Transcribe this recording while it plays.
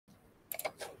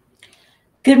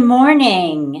Good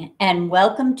morning and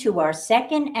welcome to our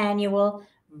second annual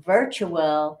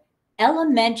virtual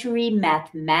elementary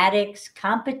mathematics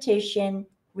competition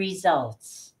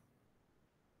results.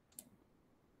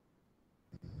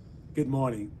 Good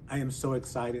morning. I am so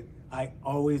excited. I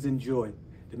always enjoy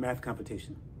the math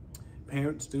competition.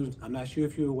 Parents, students, I'm not sure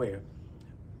if you're aware,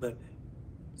 but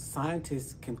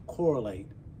scientists can correlate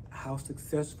how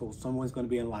successful someone's going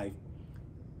to be in life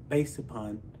based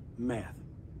upon math.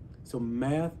 So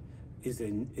math is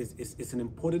an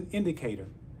important indicator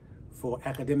for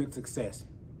academic success.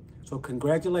 So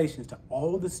congratulations to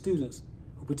all the students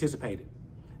who participated.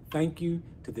 Thank you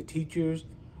to the teachers.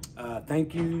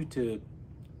 Thank you to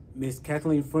Miss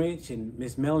Kathleen French and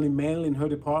Miss Melanie Manley in her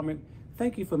department.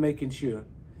 Thank you for making sure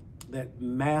that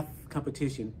math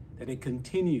competition, that it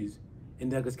continues in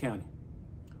Douglas County.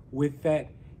 With that,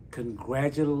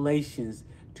 congratulations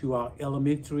to our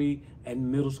elementary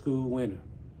and middle school winner.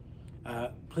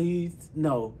 Please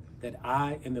know that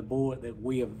I and the board, that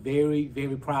we are very,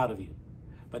 very proud of you.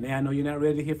 But now I know you're not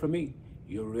ready to hear from me.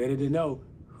 You're ready to know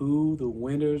who the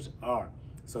winners are.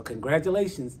 So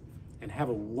congratulations and have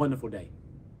a wonderful day.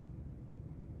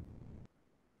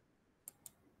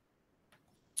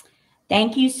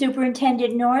 Thank you,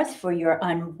 Superintendent North, for your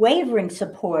unwavering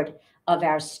support of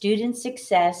our student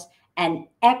success and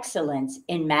excellence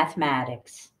in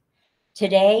mathematics.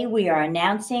 Today, we are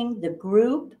announcing the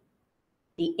group,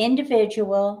 the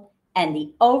individual, and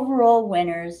the overall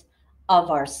winners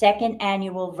of our second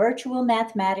annual virtual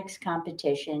mathematics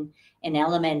competition in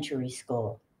elementary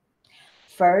school.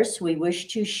 First, we wish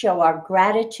to show our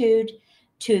gratitude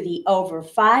to the over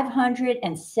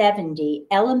 570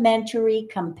 elementary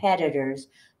competitors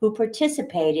who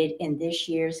participated in this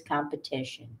year's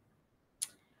competition.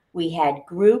 We had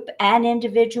group and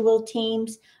individual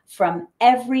teams from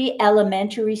every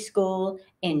elementary school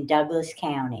in Douglas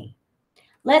County.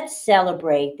 Let's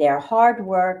celebrate their hard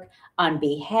work on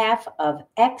behalf of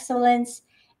excellence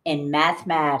in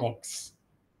mathematics.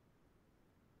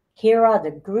 Here are the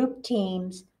group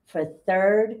teams for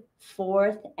third,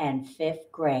 fourth, and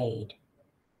fifth grade.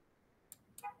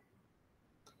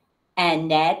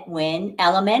 Annette Wynn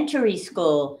Elementary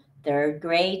School, third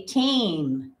grade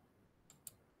team.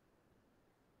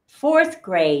 Fourth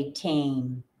grade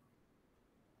team.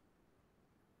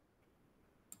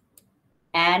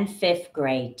 And fifth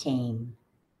grade team.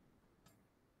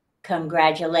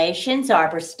 Congratulations,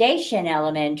 Arbor Station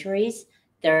Elementary's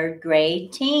third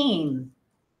grade team.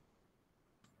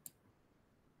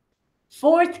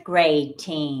 Fourth grade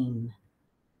team.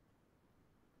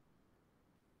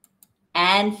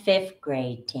 And fifth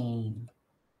grade team.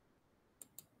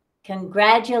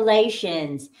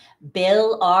 Congratulations,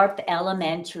 Bill Arp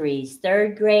Elementary's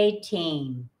third grade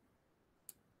team.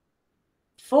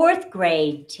 Fourth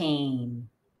grade team.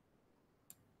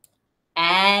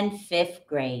 And fifth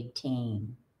grade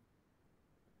team.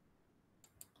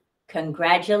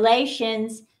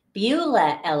 Congratulations,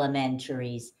 Beulah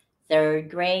Elementary's third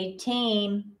grade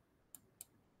team.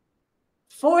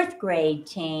 Fourth grade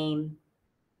team.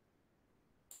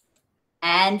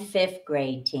 And fifth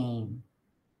grade team.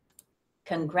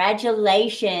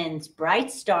 Congratulations,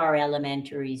 Bright Star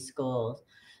Elementary School,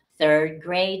 third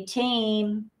grade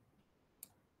team,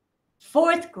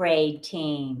 fourth grade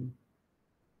team,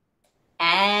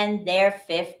 and their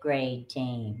fifth grade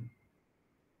team.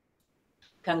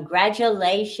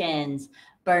 Congratulations,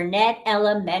 Burnett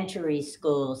Elementary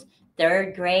School's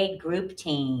third grade group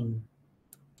team,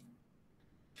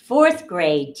 fourth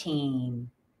grade team,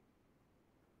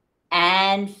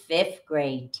 and fifth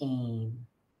grade team.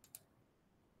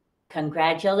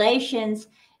 Congratulations,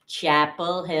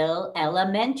 Chapel Hill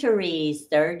Elementary's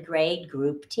third grade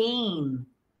group team,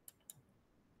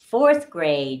 fourth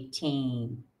grade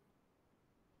team,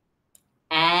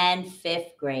 and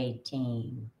fifth grade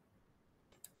team.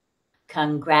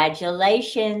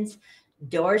 Congratulations,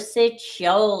 Dorset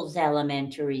Shoals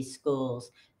Elementary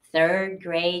School's third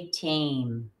grade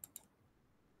team,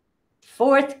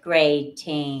 fourth grade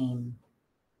team,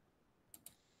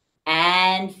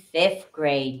 and fifth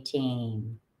grade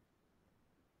team.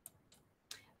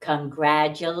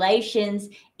 Congratulations,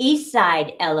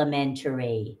 Eastside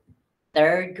Elementary,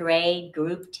 third grade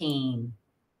group team,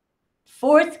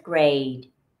 fourth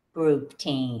grade group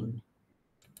team,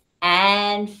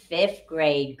 and fifth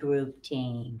grade group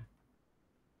team.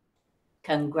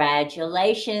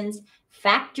 Congratulations,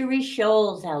 Factory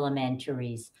Shoals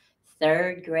Elementary's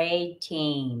third grade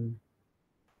team,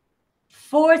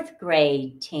 fourth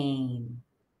grade team,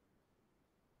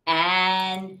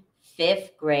 and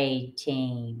fifth grade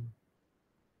team.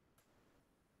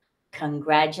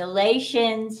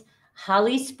 Congratulations,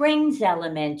 Holly Springs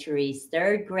Elementary's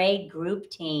third grade group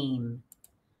team,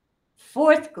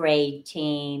 fourth grade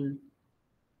team,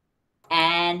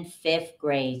 and fifth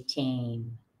grade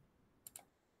team.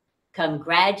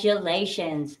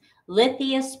 Congratulations,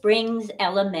 Lithia Springs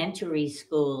Elementary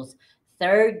School's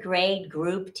third grade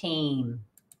group team,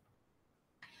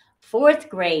 fourth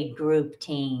grade group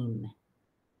team,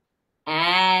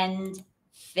 and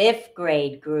fifth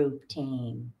grade group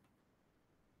team.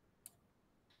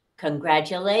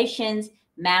 Congratulations,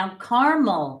 Mount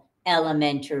Carmel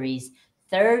Elementary's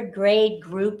third grade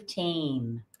group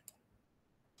team,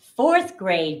 fourth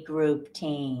grade group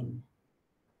team,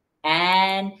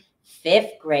 and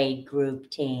fifth grade group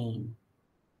team.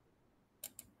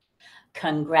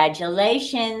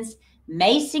 Congratulations,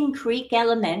 Mason Creek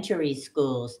Elementary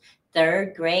School's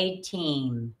third grade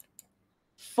team,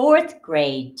 fourth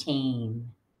grade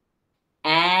team,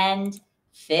 and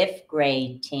fifth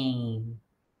grade team.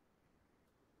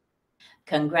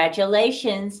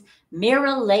 Congratulations,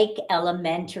 Mirror Lake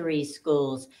Elementary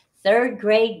School's third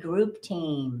grade group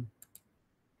team,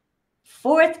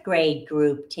 fourth grade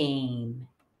group team,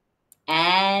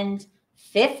 and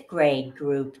fifth grade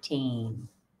group team.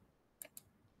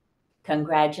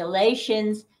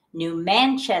 Congratulations, New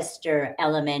Manchester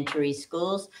Elementary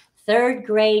School's third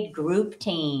grade group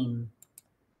team,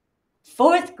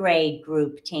 fourth grade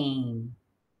group team,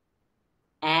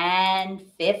 and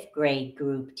fifth grade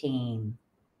group team.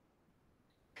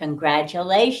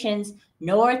 Congratulations,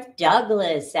 North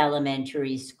Douglas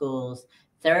Elementary School's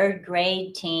third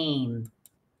grade team,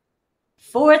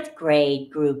 fourth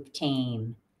grade group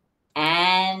team,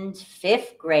 and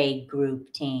fifth grade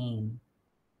group team.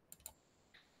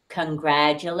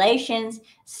 Congratulations,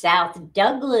 South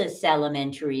Douglas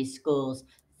Elementary School's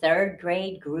third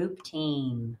grade group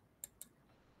team,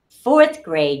 fourth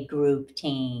grade group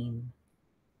team,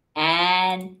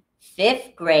 and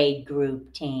fifth grade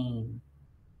group team.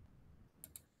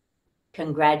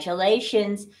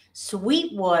 Congratulations,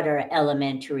 Sweetwater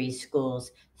Elementary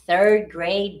School's third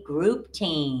grade group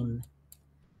team,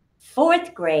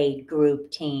 fourth grade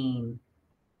group team,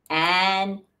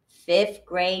 and fifth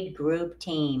grade group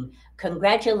team.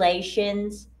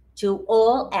 Congratulations to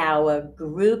all our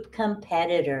group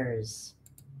competitors.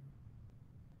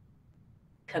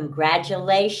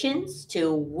 Congratulations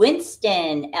to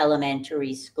Winston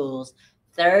Elementary School's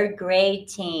third grade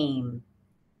team,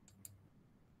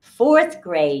 fourth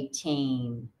grade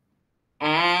team,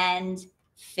 and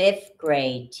fifth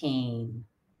grade team.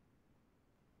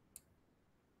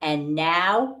 And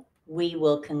now we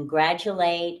will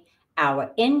congratulate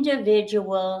our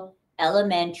individual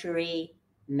elementary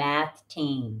math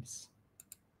teams.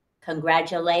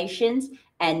 Congratulations,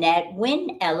 Annette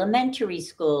Wynn Elementary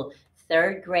School,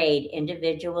 third grade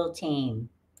individual team,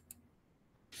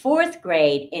 fourth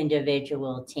grade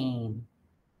individual team,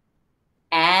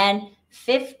 and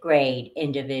fifth grade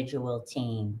individual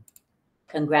team.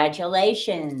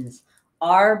 Congratulations,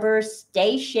 Arbor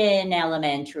Station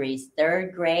Elementary's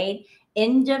third grade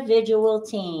individual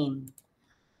team,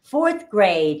 fourth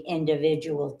grade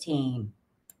individual team,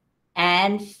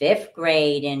 and fifth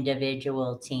grade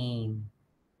individual team.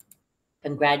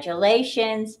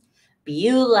 Congratulations,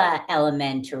 Beulah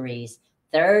Elementary's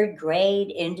third grade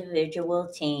individual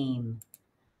team,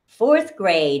 fourth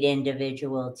grade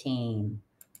individual team,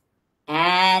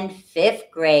 and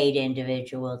fifth grade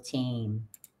individual team.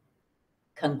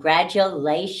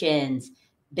 Congratulations,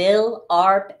 Bill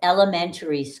Arp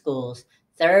Elementary School's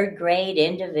third grade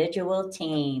individual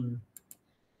team,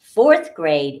 fourth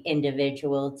grade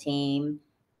individual team,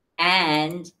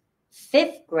 and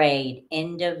fifth grade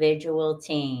individual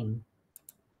team.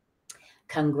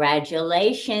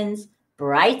 Congratulations,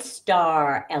 Bright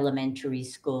Star Elementary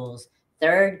School's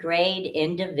third grade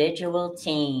individual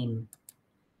team,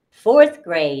 fourth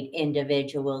grade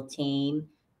individual team,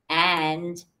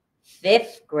 and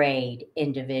fifth grade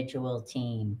individual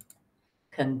team.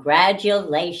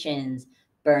 Congratulations,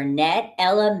 Burnett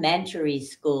Elementary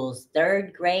School's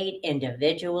third grade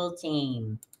individual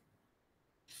team,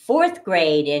 fourth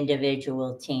grade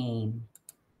individual team,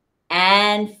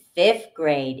 and fifth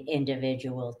grade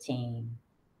individual team.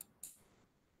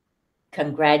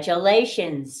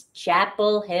 Congratulations,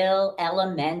 Chapel Hill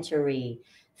Elementary,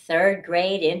 third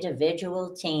grade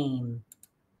individual team,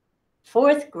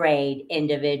 fourth grade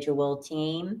individual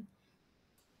team,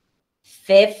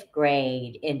 fifth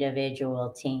grade individual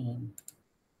team.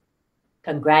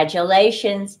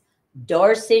 Congratulations,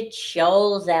 Dorset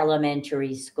Shoals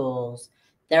Elementary School's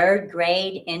third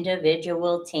grade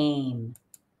individual team,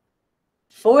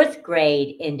 fourth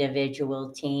grade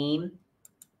individual team,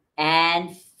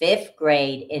 and fifth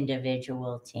grade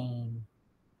individual team.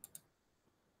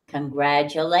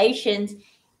 Congratulations,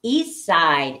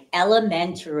 Eastside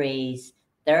Elementary's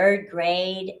third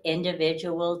grade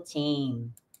individual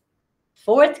team,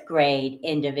 fourth grade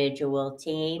individual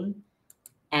team,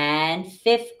 and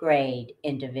fifth grade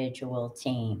individual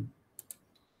team.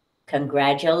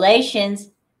 Congratulations,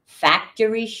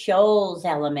 Factory Shoals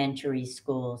Elementary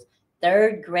School's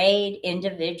third grade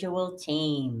individual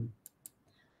team,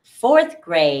 fourth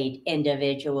grade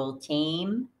individual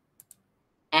team,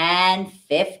 and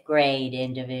fifth grade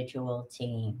individual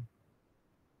team.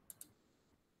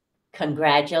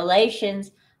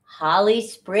 Congratulations, Holly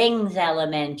Springs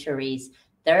Elementary's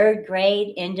third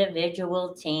grade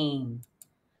individual team,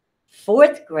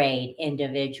 fourth grade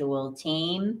individual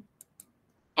team,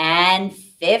 and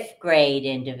fifth grade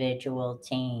individual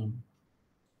team.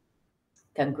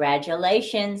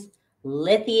 Congratulations,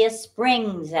 Lithia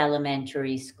Springs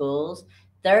Elementary School's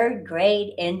third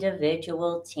grade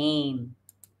individual team,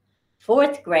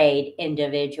 fourth grade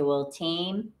individual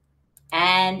team,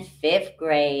 and fifth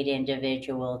grade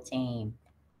individual team.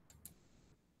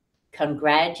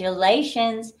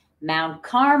 Congratulations, Mount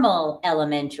Carmel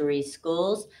Elementary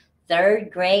School's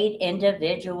third grade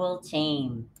individual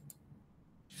team,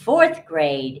 fourth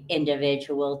grade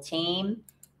individual team,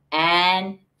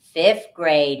 and fifth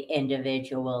grade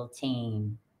individual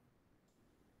team.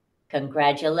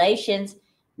 Congratulations,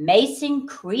 Mason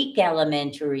Creek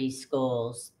Elementary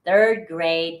School's third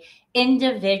grade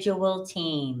individual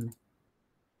team,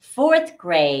 fourth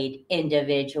grade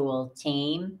individual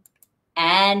team,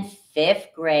 and fifth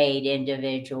grade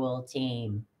individual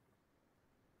team.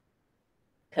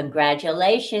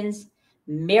 Congratulations,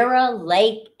 Mirror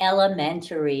Lake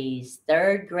Elementary's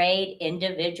third grade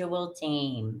individual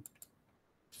team,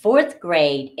 fourth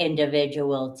grade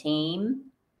individual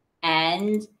team,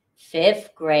 and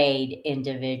fifth grade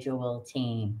individual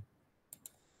team.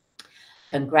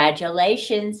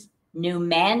 Congratulations, New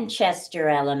Manchester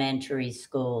Elementary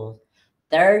School,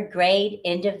 third grade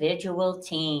individual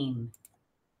team,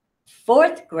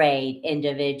 fourth grade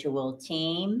individual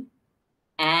team,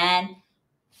 and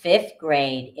fifth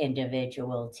grade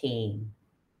individual team.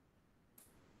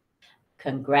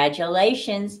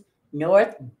 Congratulations,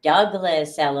 North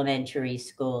Douglas Elementary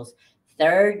School's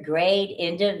third grade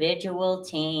individual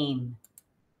team,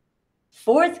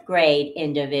 fourth grade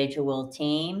individual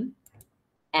team,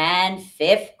 and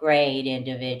fifth grade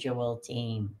individual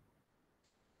team.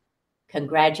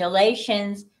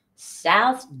 Congratulations,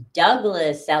 South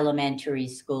Douglas Elementary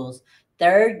School's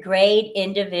third grade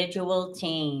individual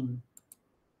team,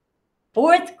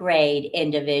 fourth grade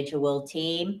individual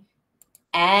team,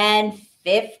 and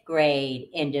fifth grade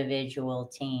individual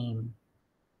team.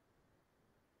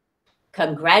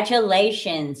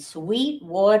 Congratulations,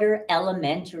 Sweetwater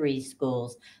Elementary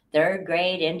School's third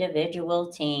grade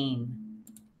individual team,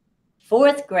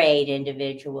 fourth grade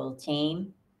individual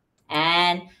team,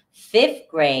 and fifth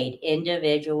grade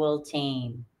individual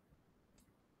team.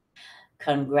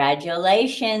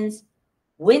 Congratulations,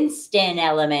 Winston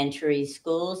Elementary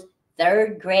School's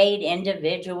third grade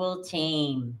individual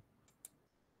team,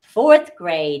 fourth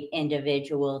grade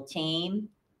individual team,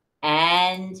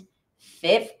 and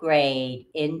fifth grade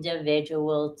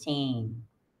individual team.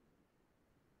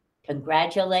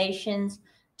 Congratulations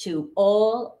to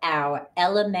all our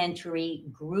elementary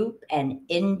group and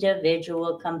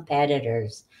individual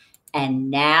competitors. And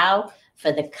now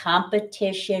for the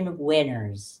competition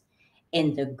winners.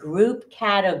 In the group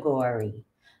category,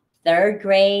 third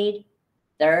grade,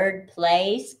 third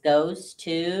place goes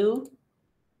to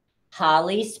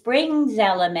Holly Springs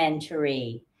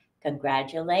Elementary.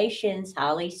 Congratulations,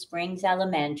 Holly Springs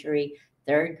Elementary,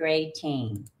 third grade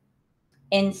team.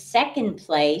 In second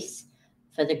place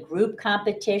for the group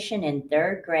competition in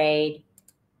third grade,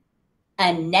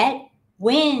 Annette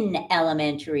Wynn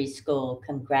Elementary School.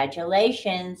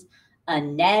 Congratulations,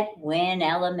 Annette Wynn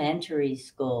Elementary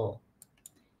School.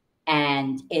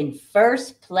 And in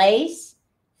first place,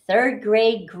 third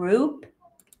grade group,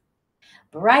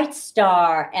 Bright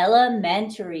Star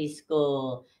Elementary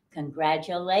School.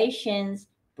 Congratulations,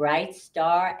 Bright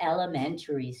Star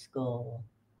Elementary School.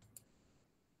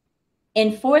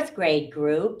 In fourth grade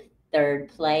group, third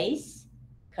place,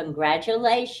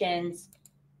 congratulations,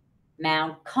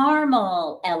 Mount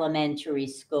Carmel Elementary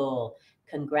School.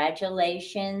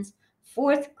 Congratulations,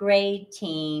 fourth grade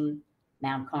team,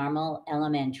 Mount Carmel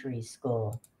Elementary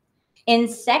School. In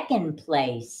second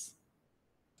place,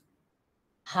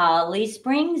 Holly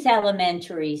Springs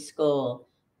Elementary School,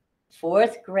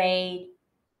 fourth grade,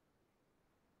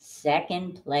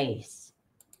 second place.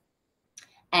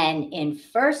 And in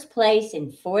first place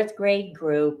in fourth grade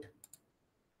group,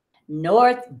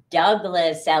 North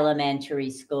Douglas Elementary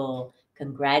School.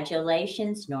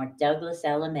 Congratulations, North Douglas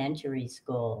Elementary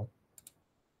School.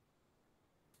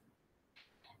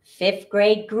 5th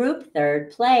grade group,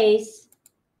 3rd place.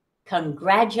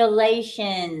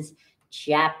 Congratulations,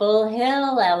 Chapel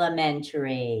Hill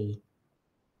Elementary.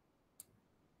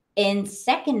 In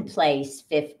 2nd place,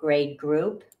 5th grade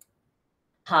group,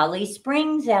 Holly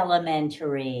Springs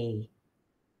Elementary.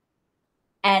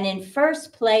 And in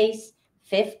 1st place,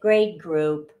 5th grade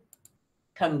group,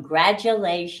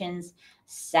 congratulations,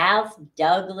 South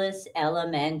Douglas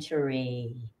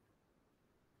Elementary.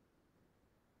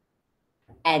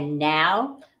 And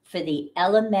now for the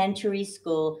elementary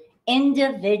school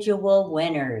individual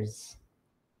winners.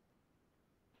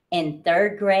 In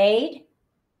 3rd grade,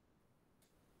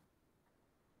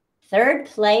 3rd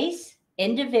place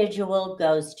individual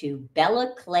goes to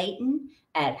Bella Clayton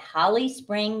at Holly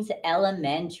Springs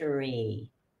Elementary.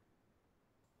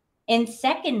 In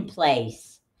 2nd place,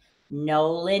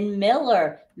 Nolan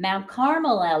Miller, Mount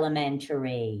Carmel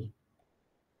Elementary.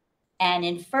 And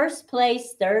in 1st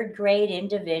place, 3rd grade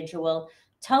individual,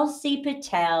 Tulsi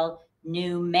Patel,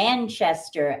 New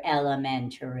Manchester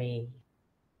Elementary.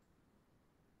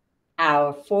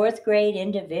 Our 4th grade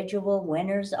individual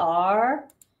winners are,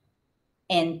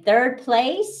 in 3rd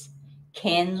place,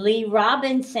 Kinley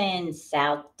Robinson,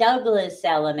 South Douglas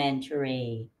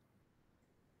Elementary.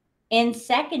 In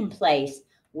 2nd place,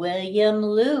 William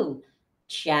Liu,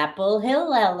 Chapel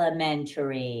Hill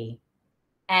Elementary.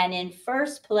 And in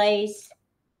 1st place,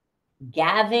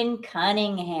 Gavin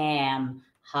Cunningham,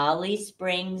 Holly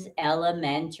Springs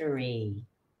Elementary.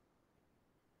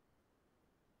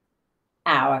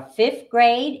 Our 5th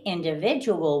grade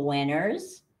individual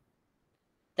winners,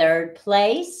 3rd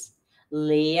place,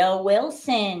 Leah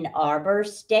Wilson, Arbor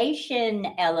Station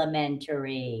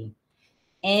Elementary.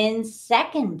 In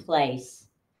 2nd place,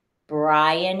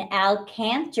 Brian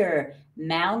Alcantor,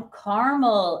 Mount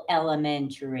Carmel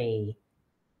Elementary.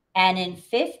 And in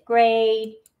 5th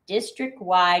grade,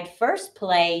 district-wide 1st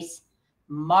place,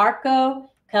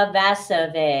 Marco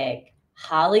Kovacevic,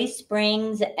 Holly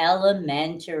Springs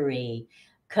Elementary.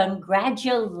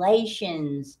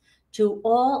 Congratulations to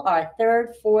all our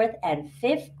 3rd, 4th, and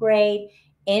 5th grade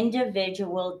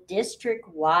individual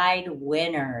district-wide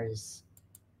winners.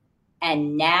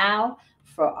 And now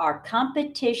for our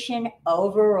competition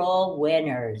overall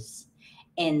winners.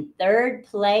 In 3rd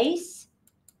place,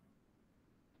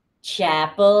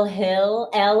 Chapel Hill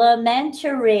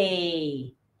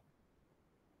Elementary.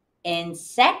 In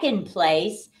 2nd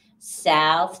place,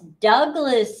 South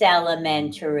Douglas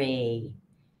Elementary.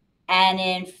 And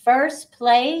in 1st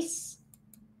place,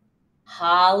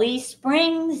 Holly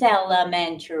Springs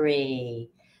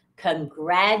Elementary.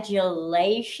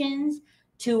 Congratulations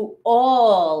to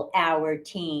all our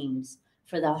teams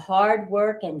for the hard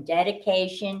work and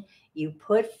dedication you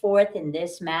put forth in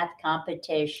this math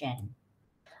competition.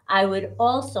 I would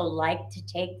also like to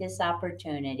take this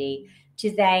opportunity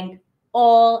to thank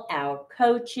all our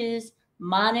coaches,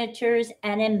 monitors,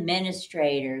 and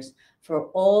administrators for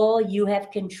all you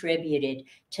have contributed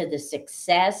to the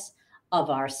success of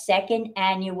our 2nd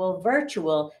annual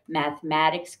virtual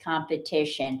mathematics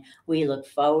competition. We look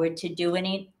forward to doing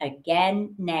it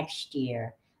again next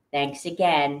year. Thanks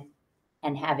again,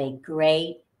 and have a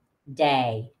great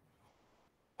day.